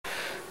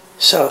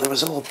So there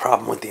was a little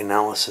problem with the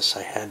analysis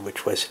I had,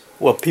 which was,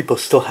 well, people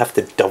still have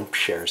to dump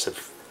shares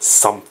of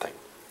something.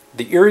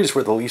 The Eries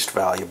were the least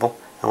valuable,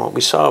 and what we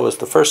saw was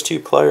the first two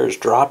players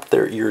dropped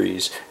their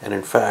Eries, and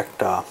in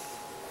fact, let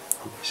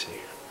me see,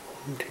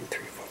 1, 2,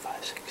 3, 4,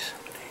 5, 6,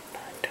 7, 8,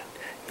 9, 10.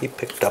 He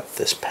picked up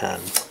this pen.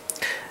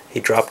 He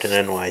dropped an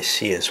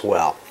NYC as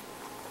well.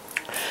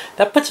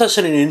 That puts us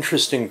in an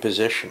interesting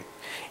position.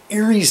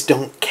 Eries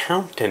don't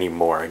count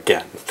anymore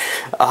again.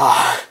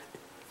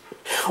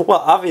 Well,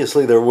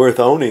 obviously they're worth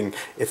owning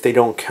if they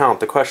don't count.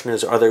 The question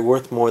is, are they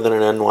worth more than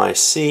an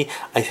NYC?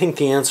 I think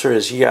the answer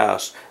is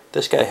yes.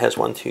 This guy has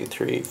 1, 2,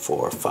 3,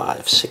 4,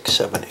 5, 6,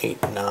 7,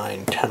 8,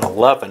 9, 10,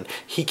 11.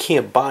 He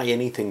can't buy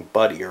anything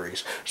but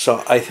Eries.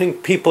 So I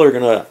think people are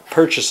going to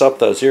purchase up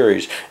those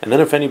Eries. And then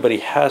if anybody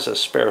has a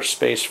spare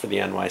space for the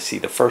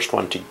NYC, the first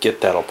one to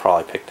get that will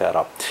probably pick that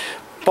up.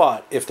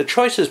 But if the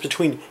choice is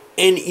between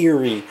an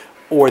Erie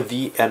or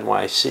the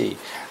NYC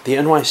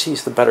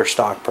is the better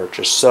stock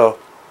purchase. So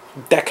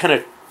that kind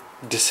of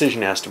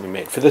decision has to be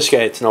made. For this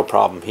guy, it's no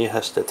problem. He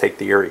has to take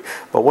the Erie.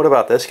 But what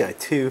about this guy?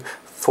 2,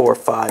 4,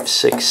 5,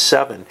 6,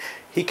 7.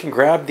 He can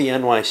grab the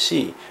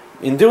NYC.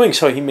 In doing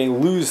so, he may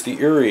lose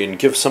the Erie and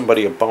give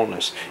somebody a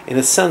bonus. In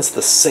a sense,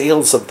 the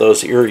sales of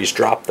those Eries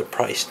drop the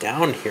price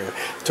down here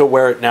to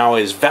where it now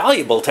is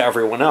valuable to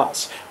everyone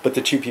else. But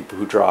the two people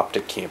who dropped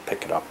it can't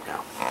pick it up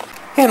now.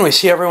 And we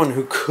see everyone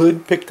who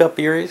could picked up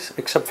Eries,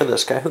 except for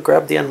this guy who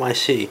grabbed the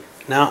NYC.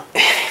 Now,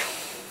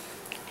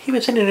 he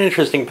was in an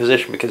interesting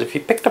position because if he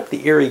picked up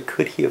the Erie,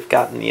 could he have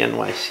gotten the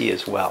NYC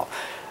as well?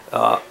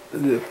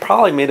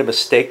 Probably made a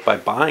mistake by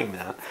buying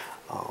that.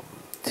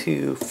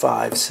 2,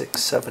 5,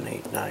 6, 7,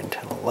 8, 9,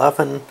 10,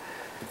 11.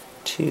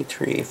 2,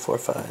 3, 4,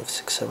 5,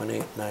 6, 7,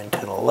 8, 9,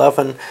 10,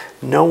 11.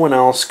 No one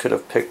else could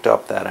have picked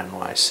up that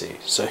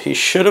NYC. So he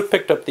should have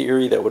picked up the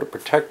Erie that would have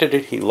protected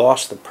it. He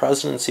lost the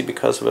presidency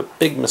because of a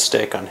big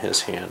mistake on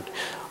his hand.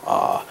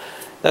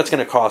 That's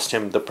going to cost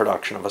him the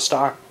production of a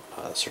stock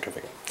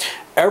certificate.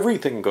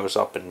 Everything goes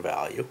up in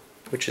value,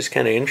 which is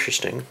kind of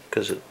interesting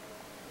because it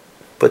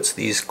puts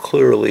these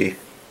clearly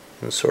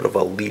in sort of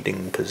a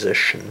leading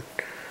position.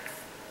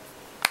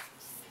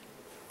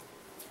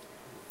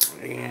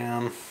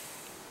 And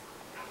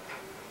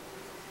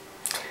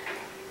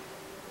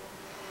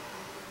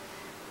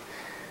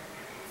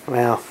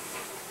well,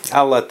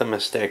 I'll let the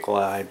mistake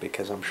lie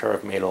because I'm sure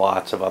I've made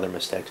lots of other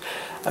mistakes.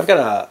 I've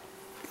got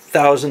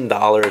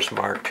 $1,000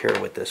 marked here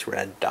with this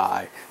red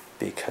die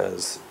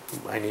because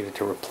I needed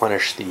to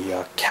replenish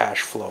the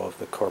cash flow of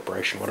the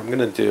corporation. What I'm going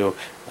to do,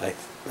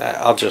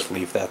 I'll just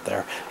leave that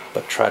there,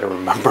 but try to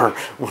remember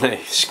when I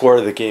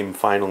score the game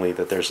finally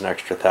that there's an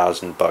extra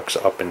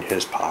 $1,000 up in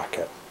his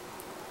pocket.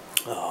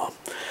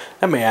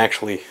 I may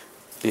actually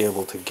be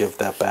able to give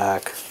that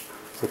back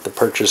with the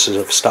purchases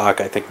of stock.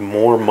 I think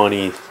more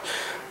money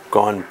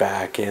gone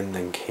back in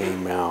than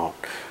came out.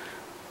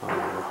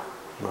 I'm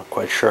not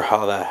quite sure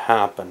how that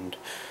happened.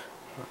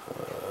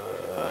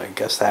 I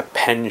guess that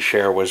pen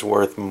share was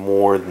worth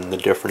more than the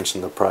difference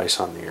in the price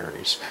on the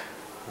Eries.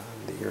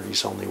 The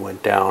Eries only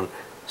went down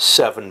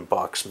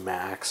 $7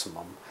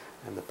 maximum,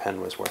 and the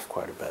pen was worth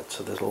quite a bit.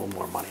 So there's a little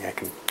more money. I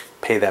can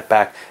pay that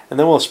back, and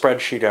then we'll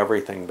spreadsheet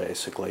everything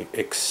basically,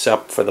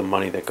 except for the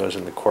money that goes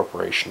in the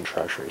corporation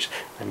treasuries.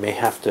 I may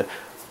have to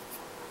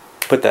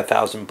put that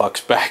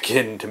 $1,000 back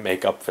in to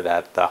make up for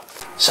that though.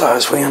 So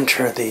as we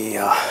enter the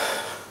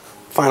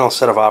final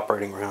set of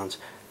operating rounds,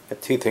 I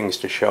have two things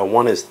to show.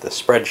 One is the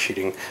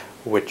spreadsheeting,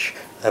 which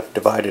I've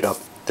divided up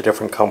the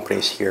different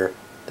companies here,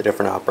 the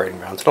different operating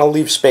rounds. And I'll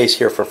leave space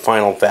here for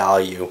final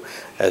value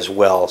as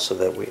well, so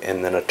that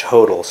and then a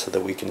total, so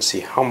that we can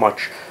see how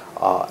much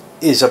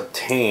is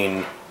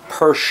obtained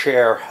per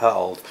share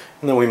held,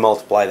 and then we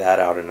multiply that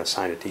out and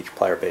assign it to each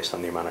player based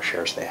on the amount of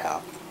shares they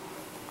have.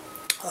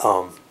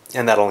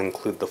 And that'll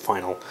include the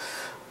final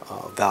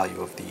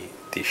value of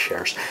these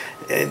shares.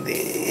 And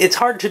it's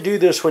hard to do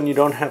this when you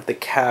don't have the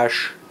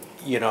cash,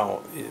 you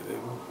know.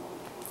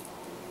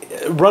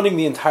 Running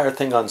the entire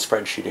thing on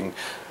spreadsheeting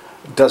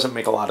doesn't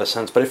make a lot of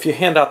sense, but if you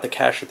hand out the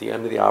cash at the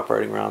end of the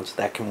operating rounds,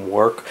 that can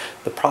work.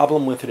 The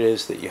problem with it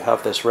is that you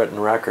have this written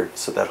record,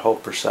 so that whole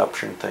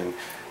perception thing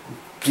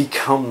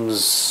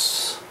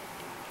becomes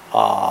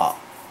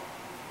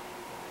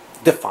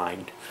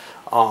defined.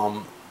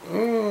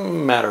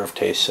 Matter of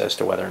taste as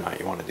to whether or not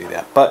you want to do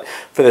that. But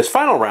for this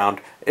final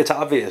round, it's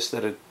obvious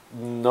that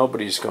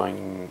nobody's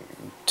going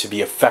to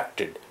be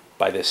affected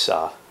by this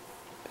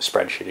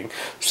spreadsheeting,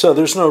 so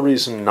there's no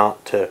reason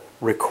not to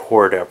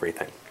record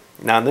everything.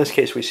 Now in this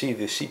case we see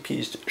the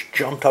CPs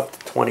jumped up to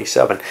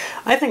 27.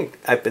 I think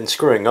I've been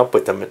screwing up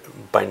with them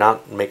by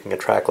not making a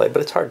track lay,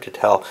 but it's hard to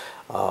tell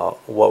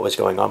what was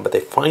going on. But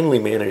they finally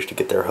managed to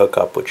get their hook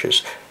up, which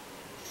is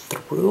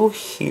through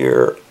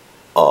here,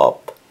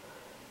 up,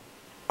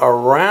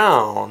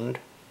 around,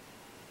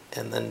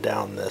 and then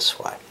down this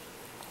way.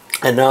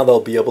 And now they'll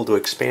be able to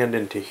expand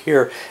into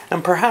here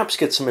and perhaps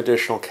get some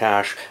additional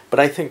cash, but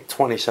I think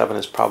 27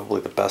 is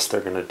probably the best they're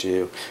going to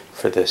do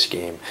for this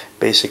game.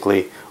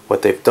 Basically,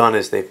 what they've done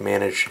is they've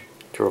managed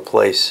to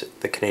replace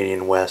the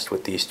Canadian West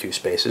with these two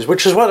spaces,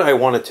 which is what I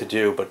wanted to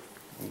do, but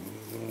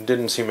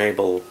didn't seem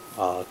able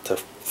to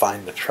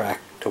find the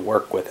track to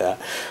work with that.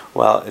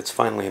 Well, it's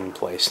finally in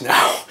place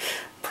now.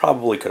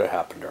 Probably could have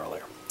happened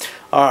earlier.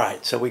 All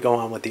right, so we go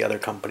on with the other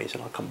companies,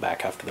 and I'll come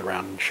back after the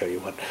round and show you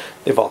what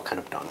they've all kind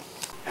of done.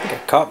 I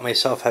think I caught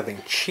myself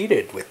having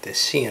cheated with this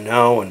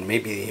C&O and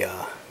maybe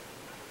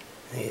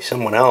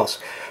someone else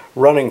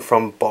running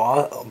from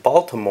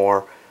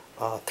Baltimore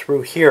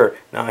through here.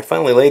 Now I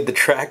finally laid the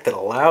track that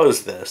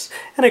allows this,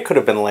 and it could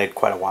have been laid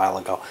quite a while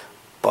ago,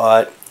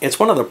 but it's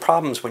one of the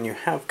problems when you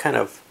have kind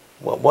of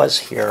what was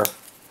here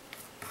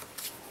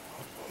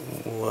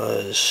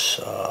was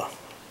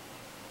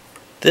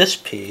this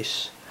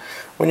piece.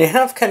 When you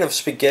have kind of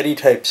spaghetti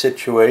type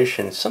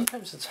situations,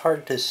 sometimes it's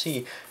hard to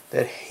see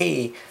that,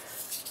 hey,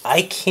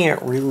 I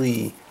can't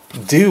really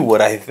do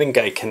what I think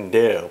I can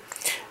do.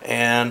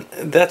 And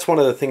that's one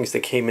of the things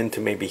that came into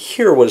maybe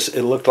here was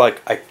it looked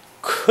like I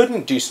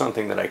couldn't do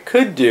something that I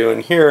could do,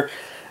 and here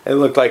it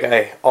looked like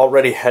I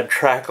already had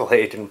track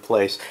laid in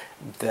place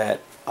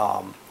that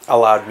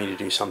allowed me to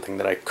do something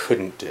that I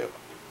couldn't do.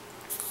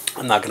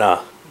 I'm not going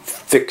to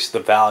fix the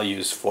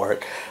values for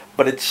it,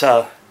 but it's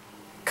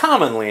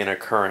commonly an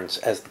occurrence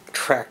as the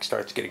track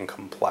starts getting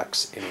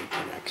complex in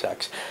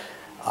 18xx.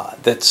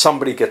 That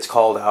somebody gets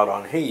called out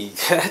on, hey,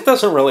 that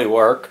doesn't really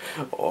work,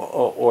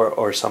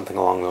 or something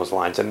along those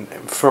lines. And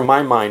for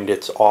my mind,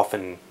 it's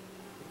often,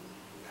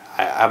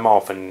 I'm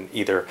often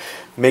either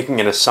making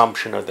an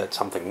assumption of that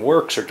something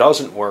works or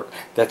doesn't work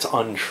that's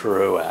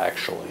untrue,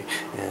 actually.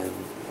 And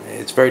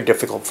it's very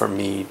difficult for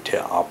me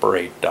to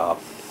operate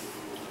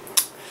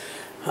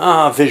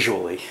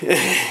visually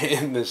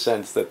in the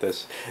sense that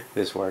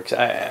this works.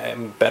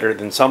 I'm better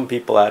than some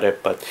people at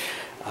it, but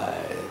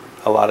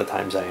a lot of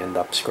times I end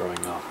up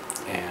screwing up.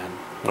 And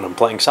when I'm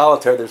playing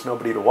solitaire, there's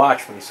nobody to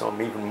watch me, so I'm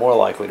even more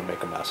likely to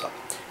make a mess up.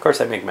 Of course,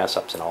 I make mess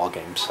ups in all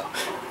games, so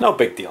no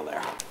big deal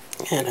there.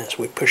 And as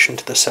we push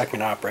into the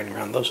second operating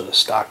round, those are the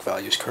stock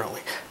values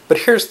currently. But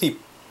here's the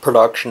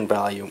production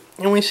value,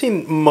 and we see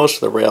most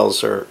of the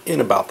rails are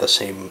in about the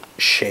same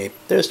shape.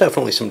 There's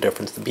definitely some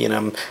difference. The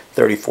B&M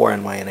 34,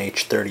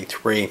 NYNH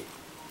 33,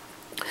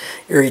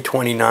 Erie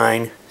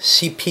 29,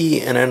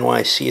 CP and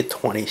NYC at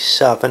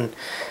 27,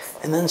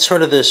 and then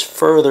sort of this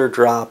further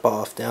drop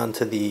off down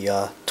to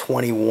the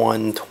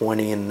 21,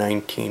 20, and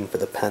 19 for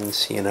the Penn,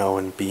 C&O,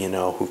 and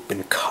B&O, who've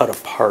been cut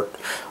apart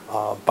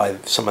by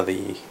some of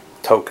the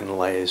token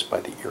lays by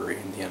the Erie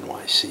and the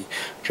NYC,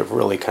 which have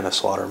really kind of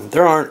slaughtered them.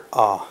 There aren't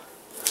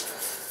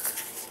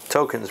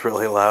tokens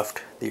really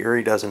left. The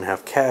Erie doesn't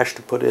have cash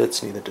to put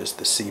its, neither does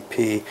the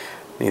CP,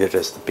 neither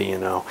does the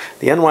B&O.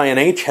 The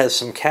NYNH has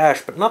some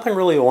cash, but nothing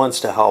really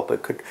wants to help.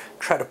 It could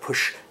try to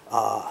push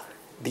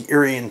the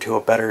Erie into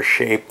a better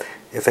shape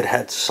if it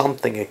had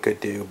something it could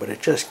do, but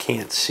it just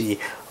can't see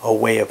a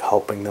way of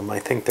helping them. I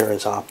think they're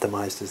as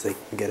optimized as they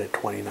can get at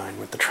 29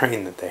 with the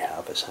train that they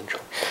have,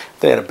 essentially. If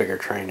they had a bigger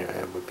train,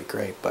 it would be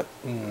great, but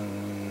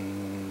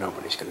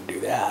nobody's going to do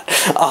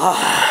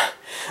that.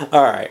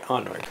 All right,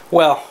 onward.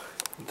 Well,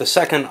 the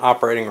second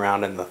operating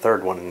round, and the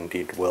third one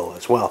indeed will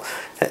as well,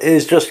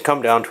 is just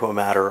come down to a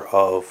matter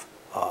of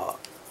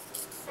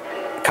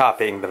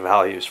copying the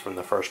values from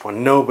the first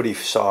one. Nobody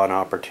saw an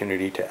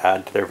opportunity to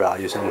add to their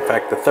values, and in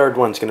fact the third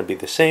one's going to be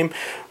the same.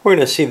 We're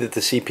going to see that the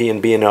CP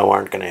and B&O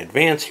aren't going to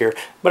advance here,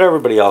 but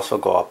everybody else will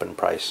go up in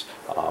price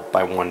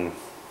by one.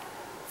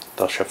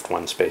 They'll shift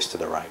one space to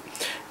the right.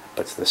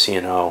 But the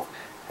C&O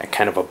at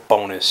kind of a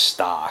bonus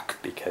stock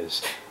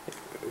because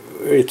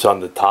it's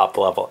on the top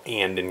level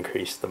and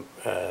increased them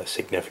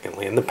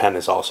significantly, and the Penn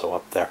is also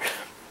up there,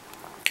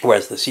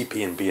 whereas the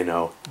CP and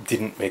B&O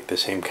didn't make the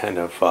same kind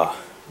of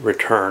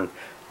return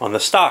on the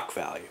stock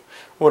value.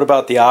 What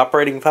about the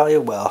operating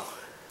value? Well,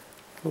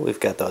 we've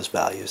got those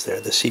values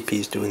there. The CP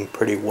is doing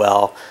pretty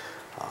well.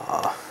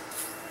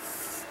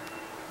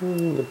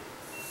 The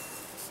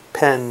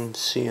Penn,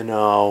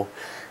 C&O,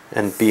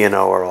 and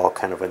B&O are all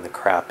kind of in the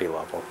crappy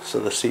level. So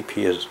the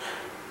CP is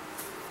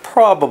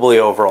probably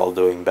overall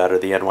doing better.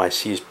 The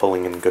NYC is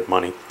pulling in good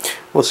money.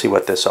 We'll see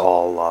what this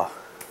all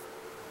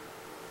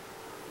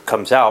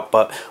comes out,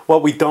 but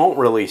what we don't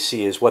really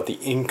see is what the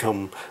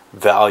income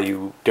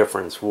value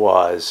difference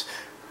was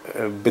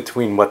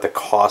between what the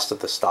cost of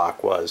the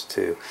stock was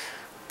to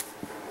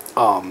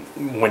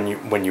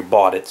when you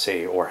bought it,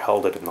 say, or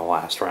held it in the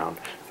last round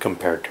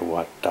compared to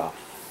what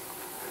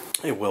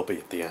it will be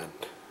at the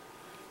end.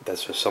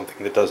 That's just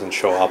something that doesn't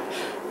show up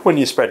when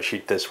you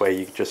spreadsheet this way.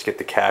 You just get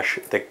the cash,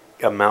 the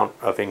amount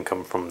of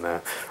income from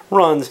the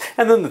runs,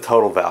 and then the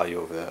total value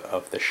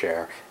of the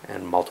share,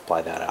 and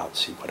multiply that out,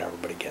 see what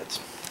everybody gets.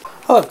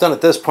 All I've done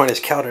at this point is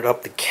counted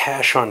up the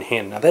cash on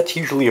hand. Now that's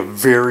usually a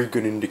very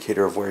good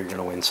indicator of where you're going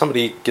to win.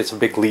 Somebody gets a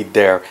big lead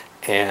there,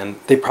 and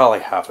they probably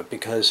have it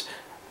because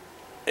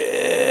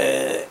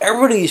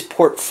everybody's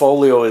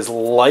portfolio is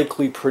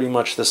likely pretty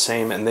much the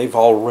same, and they've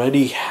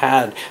already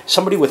had,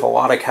 somebody with a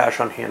lot of cash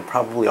on hand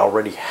probably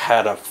already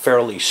had a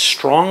fairly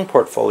strong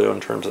portfolio in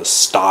terms of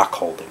stock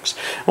holdings.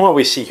 And what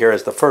we see here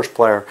is the first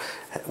player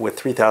with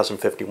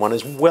 3,051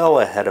 is well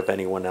ahead of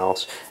anyone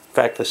else. In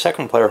fact, the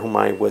second player whom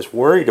I was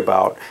worried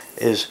about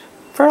is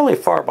fairly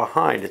far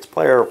behind. It's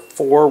player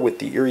 4 with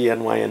the Erie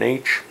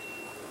NYNH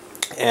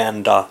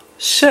and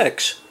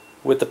 6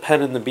 with the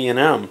Penn and the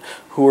B&M,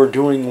 who are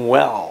doing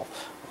well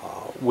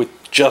with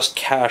just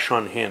cash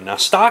on hand. Now,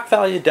 stock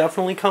value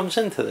definitely comes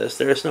into this,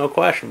 there's no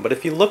question, but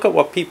if you look at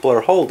what people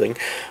are holding,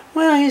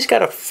 well, he's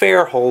got a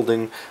fair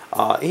holding.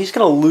 He's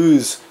going to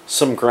lose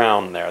some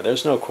ground there,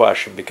 there's no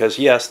question, because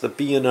yes, the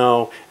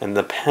B&O and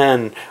the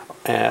Penn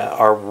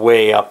are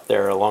way up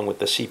there along with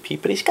the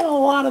CP, but he's got a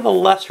lot of the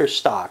lesser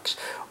stocks,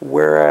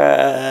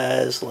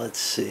 whereas, let's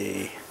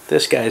see,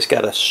 this guy's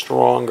got a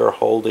stronger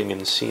holding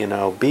in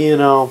C&O.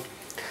 B&O,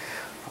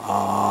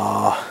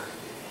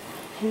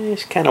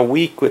 he's kind of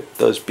weak with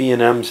those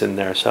B&Ms in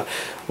there, so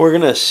we're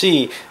going to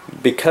see,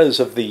 because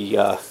of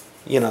the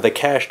the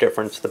cash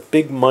difference, the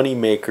big money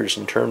makers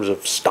in terms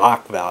of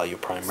stock value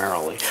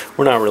primarily.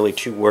 We're not really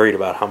too worried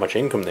about how much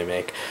income they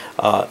make,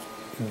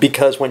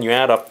 because when you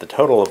add up the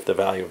total of the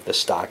value of the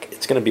stock,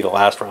 it's going to be the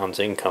last round's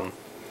income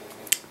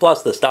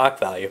plus the stock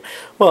value.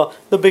 Well,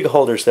 the big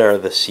holders there are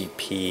the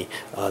CP,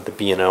 the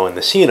B&O, and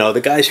the C&O,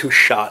 the guys who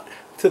shot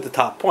to the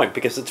top point,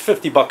 because it's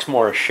 $50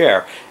 more a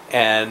share,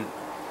 and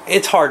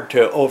it's hard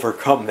to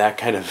overcome that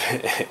kind of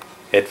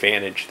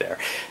advantage there.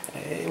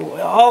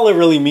 All it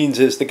really means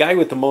is the guy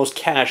with the most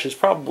cash is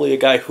probably a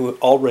guy who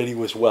already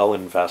was well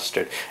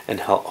invested and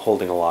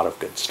holding a lot of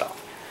good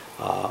stuff.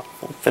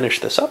 We'll finish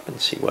this up and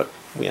see what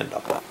we end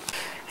up with.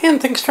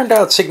 And things turned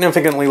out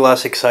significantly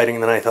less exciting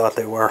than I thought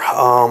they were.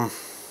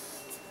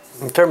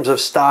 In terms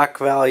of stock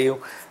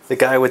value, the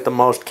guy with the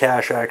most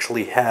cash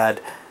actually had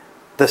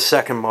the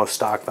second most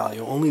stock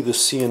value. Only the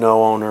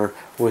C&O owner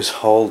was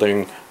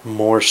holding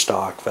more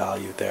stock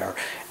value there,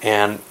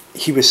 and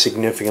he was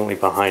significantly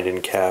behind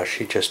in cash.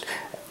 He just,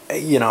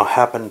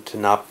 happened to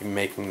not be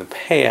making the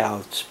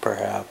payouts,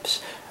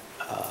 perhaps,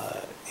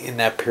 in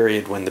that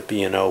period when the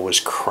B&O was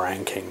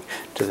cranking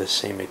to the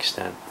same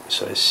extent.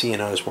 So his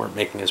C&Os weren't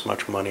making as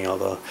much money,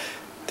 although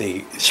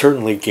they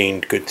certainly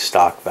gained good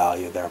stock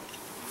value there.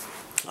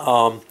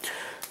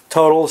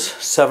 Totals,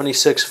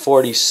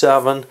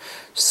 76.47.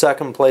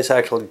 Second place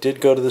actually did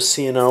go to the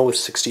C&O with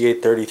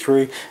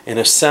 68.33. In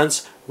a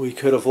sense, we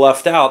could have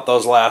left out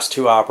those last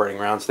two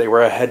operating rounds. They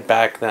were ahead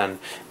back then.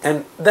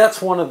 And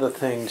that's one of the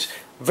things,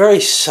 very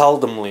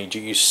seldomly do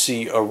you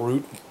see a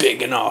root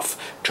big enough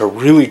to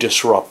really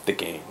disrupt the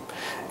game.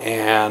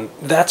 And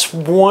that's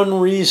one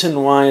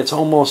reason why it's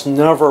almost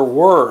never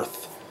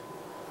worth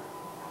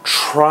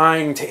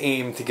trying to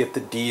aim to get the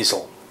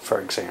diesel,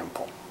 for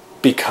example,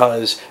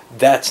 because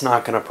that's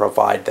not going to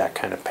provide that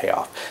kind of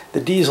payoff.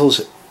 The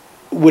diesels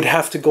would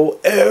have to go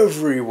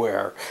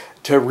everywhere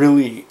to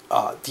really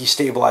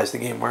destabilize the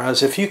game,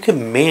 whereas if you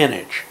can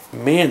manage,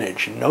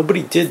 and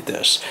nobody did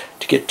this,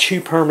 to get 2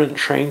 permanent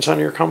trains on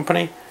your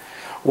company,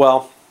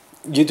 well,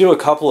 you do a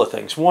couple of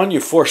things. One, you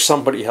force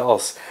somebody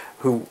else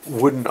who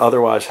wouldn't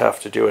otherwise have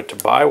to do it to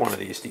buy one of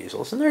these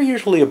diesels, and they're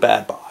usually a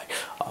bad buy.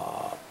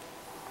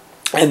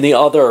 And the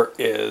other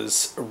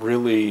is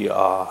really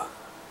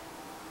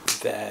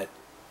that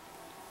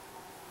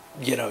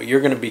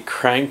you're going to be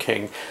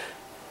cranking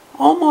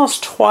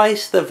almost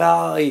twice the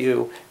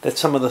value that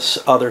some of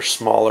the other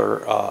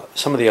smaller,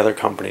 some of the other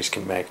companies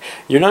can make.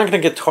 You're not going to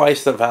get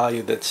twice the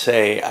value that,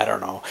 say, I don't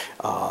know,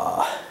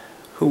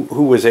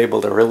 who was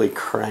able to really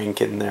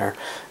crank in there.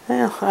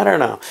 Well, I don't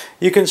know.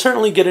 You can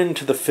certainly get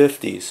into the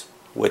 50s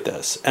with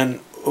this,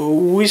 and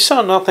we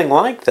saw nothing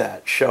like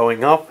that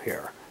showing up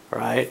here,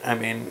 right? I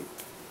mean,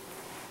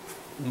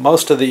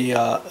 most of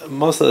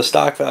the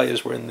stock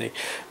values were in the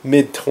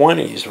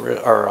mid-20s,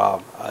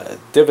 or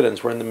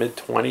dividends were in the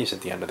mid-20s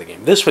at the end of the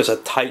game. This was a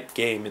tight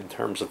game in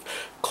terms of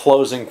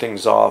closing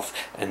things off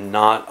and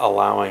not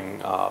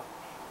allowing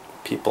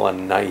people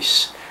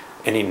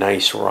any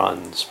nice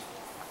runs.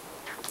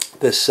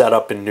 This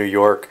setup in New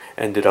York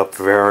ended up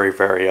very,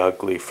 very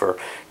ugly for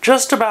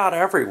just about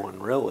everyone,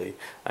 really.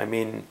 I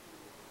mean,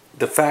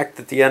 the fact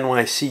that the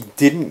NYC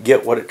didn't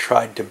get what it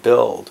tried to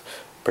build,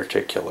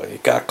 particularly,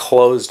 it got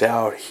closed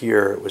out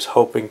here. It was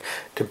hoping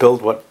to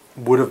build what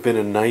would have been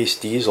a nice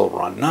diesel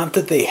run. Not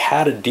that they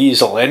had a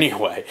diesel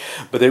anyway,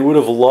 but they would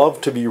have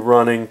loved to be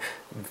running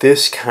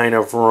this kind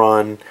of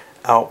run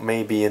out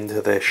maybe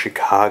into the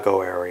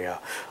Chicago area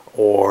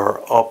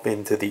or up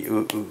into the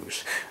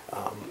UUs.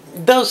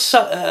 Those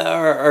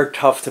are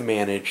tough to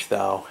manage,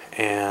 though,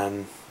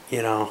 and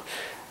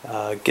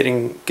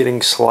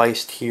getting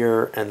sliced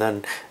here, and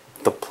then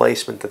the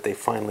placement that they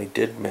finally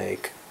did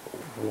make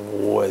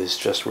was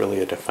just really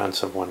a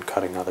defensive one,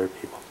 cutting other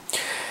people.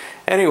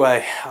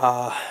 Anyway,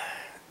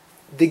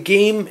 the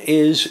game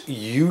is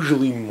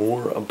usually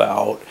more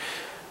about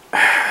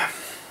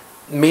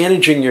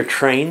managing your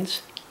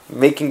trains,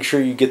 making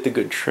sure you get the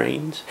good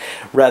trains,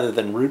 rather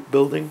than route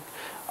building.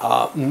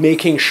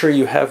 Making sure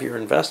you have your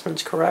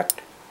investments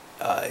correct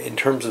in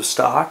terms of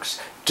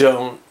stocks.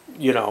 Don't,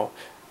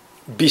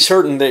 be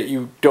certain that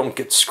you don't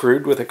get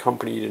screwed with a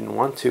company you didn't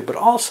want to, but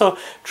also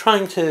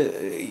trying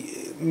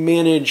to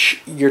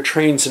manage your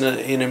trains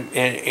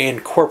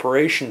and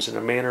corporations in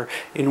a manner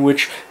in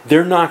which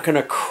they're not going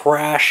to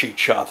crash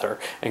each other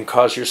and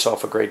cause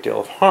yourself a great deal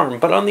of harm.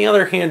 But on the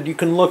other hand, you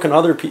can look at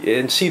other people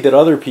and see that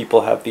other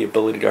people have the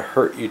ability to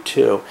hurt you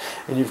too,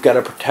 and you've got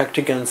to protect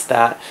against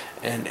that.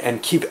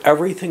 And keep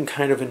everything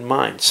kind of in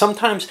mind.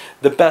 Sometimes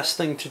the best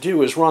thing to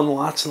do is run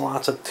lots and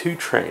lots of 2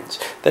 trains.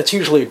 That's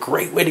usually a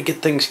great way to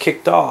get things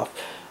kicked off.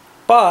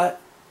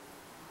 But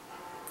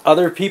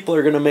other people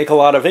are going to make a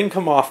lot of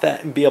income off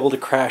that and be able to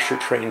crash your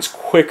trains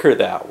quicker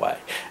that way.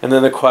 And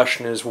then the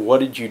question is, what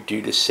did you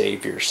do to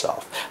save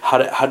yourself?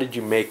 How did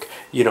you make,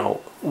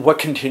 what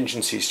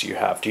contingencies do you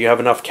have? Do you have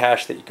enough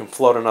cash that you can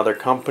float another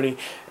company?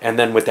 And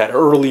then with that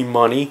early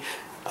money,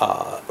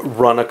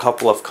 run a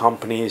couple of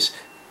companies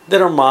that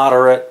are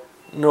moderate,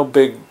 no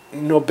big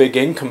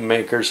income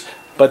makers,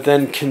 but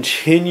then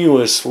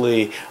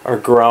continuously are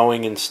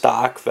growing in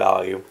stock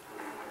value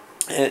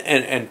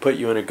and put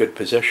you in a good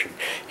position.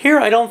 Here,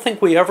 I don't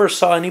think we ever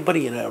saw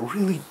anybody in a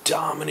really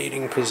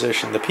dominating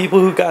position. The people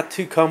who got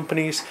 2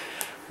 companies,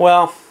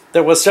 well,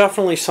 there was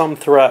definitely some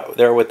threat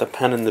there with the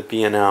Penn and the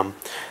B&M.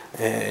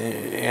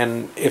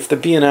 And if the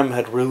B&M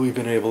had really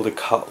been able to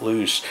cut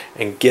loose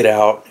and get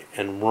out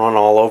and run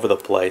all over the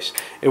place,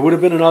 it would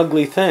have been an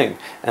ugly thing.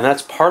 And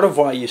that's part of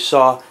why you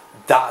saw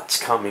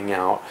dots coming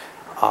out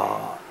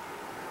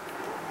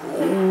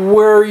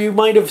where you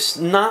might have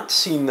not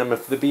seen them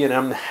if the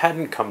B&M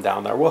hadn't come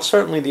down there. Well,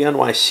 certainly the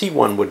NYC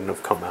one wouldn't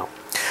have come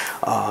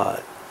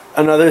out.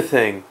 Another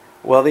thing,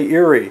 well, the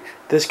Erie,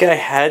 this guy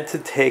had to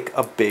take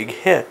a big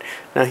hit.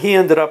 Now, he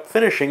ended up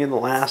finishing in the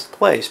last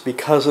place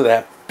because of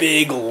that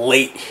big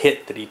late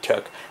hit that he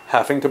took,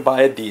 having to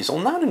buy a diesel,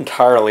 not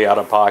entirely out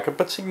of pocket,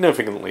 but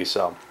significantly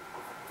so.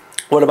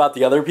 What about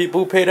the other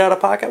people who paid out of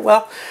pocket?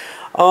 Well,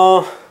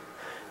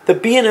 the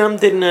B&M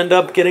didn't end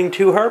up getting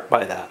too hurt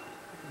by that.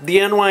 The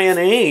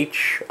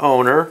NYNH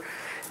owner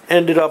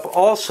ended up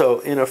also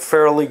in a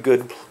fairly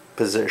good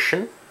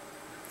position,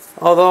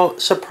 although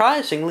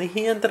surprisingly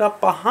he ended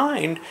up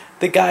behind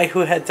the guy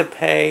who had to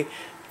pay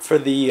for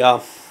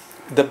the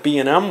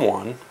B&M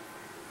one.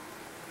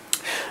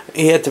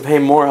 He had to pay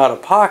more out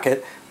of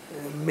pocket,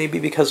 maybe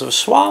because of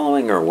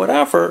swallowing or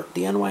whatever.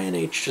 The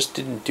NYNH just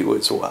didn't do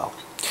as well.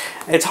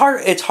 It's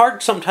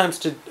hard sometimes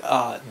to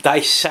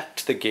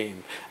dissect the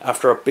game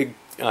after a big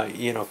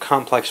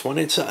complex one.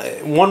 It's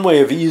one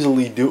way of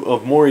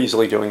more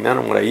easily doing that,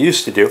 and what I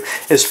used to do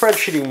is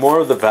spreadsheeting more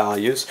of the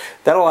values.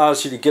 That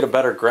allows you to get a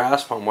better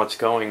grasp on what's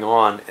going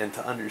on and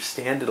to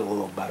understand it a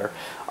little better.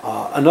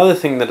 Another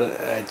thing that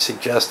I'd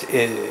suggest,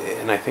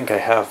 and I think I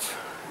have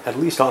at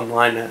least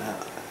online,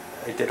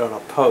 I did on a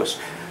post,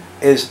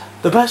 is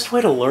the best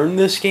way to learn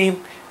this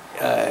game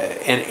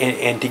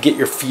and to get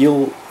your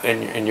feel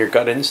and your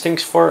gut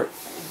instincts for it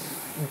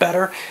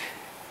better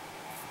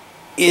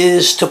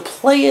is to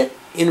play it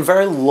in a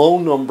very low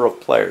number of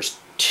players,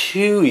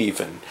 2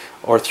 even,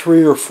 or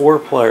 3 or 4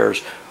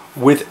 players,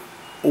 with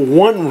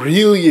one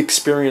really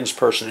experienced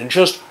person, and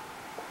just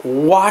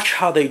watch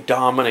how they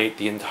dominate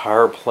the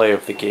entire play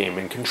of the game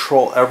and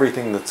control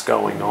everything that's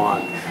going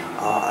on.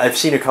 I've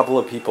seen a couple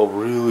of people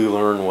really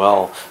learn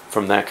well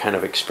from that kind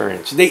of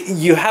experience.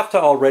 You have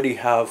to already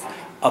have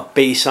a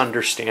base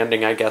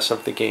understanding, I guess,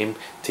 of the game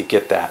to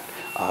get that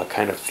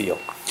kind of feel.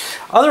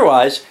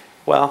 Otherwise,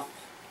 well,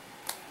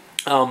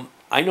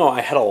 I know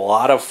I had a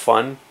lot of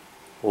fun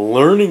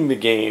learning the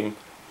game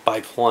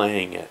by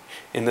playing it,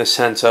 in the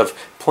sense of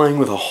playing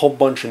with a whole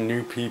bunch of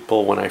new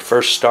people when I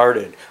first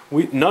started.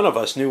 None of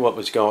us knew what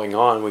was going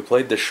on. We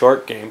played the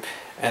short game,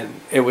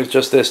 and it was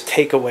just this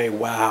takeaway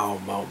wow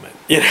moment.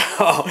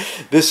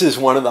 This is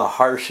one of the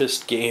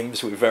harshest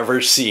games we've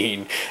ever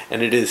seen,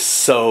 and it is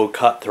so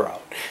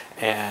cutthroat.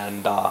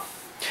 And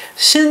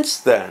since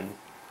then,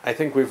 I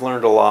think we've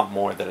learned a lot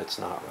more that it's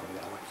not really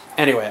that way.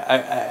 Anyway,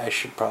 I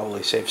should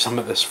probably save some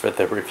of this for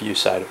the review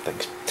side of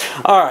things.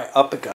 All right, up it goes.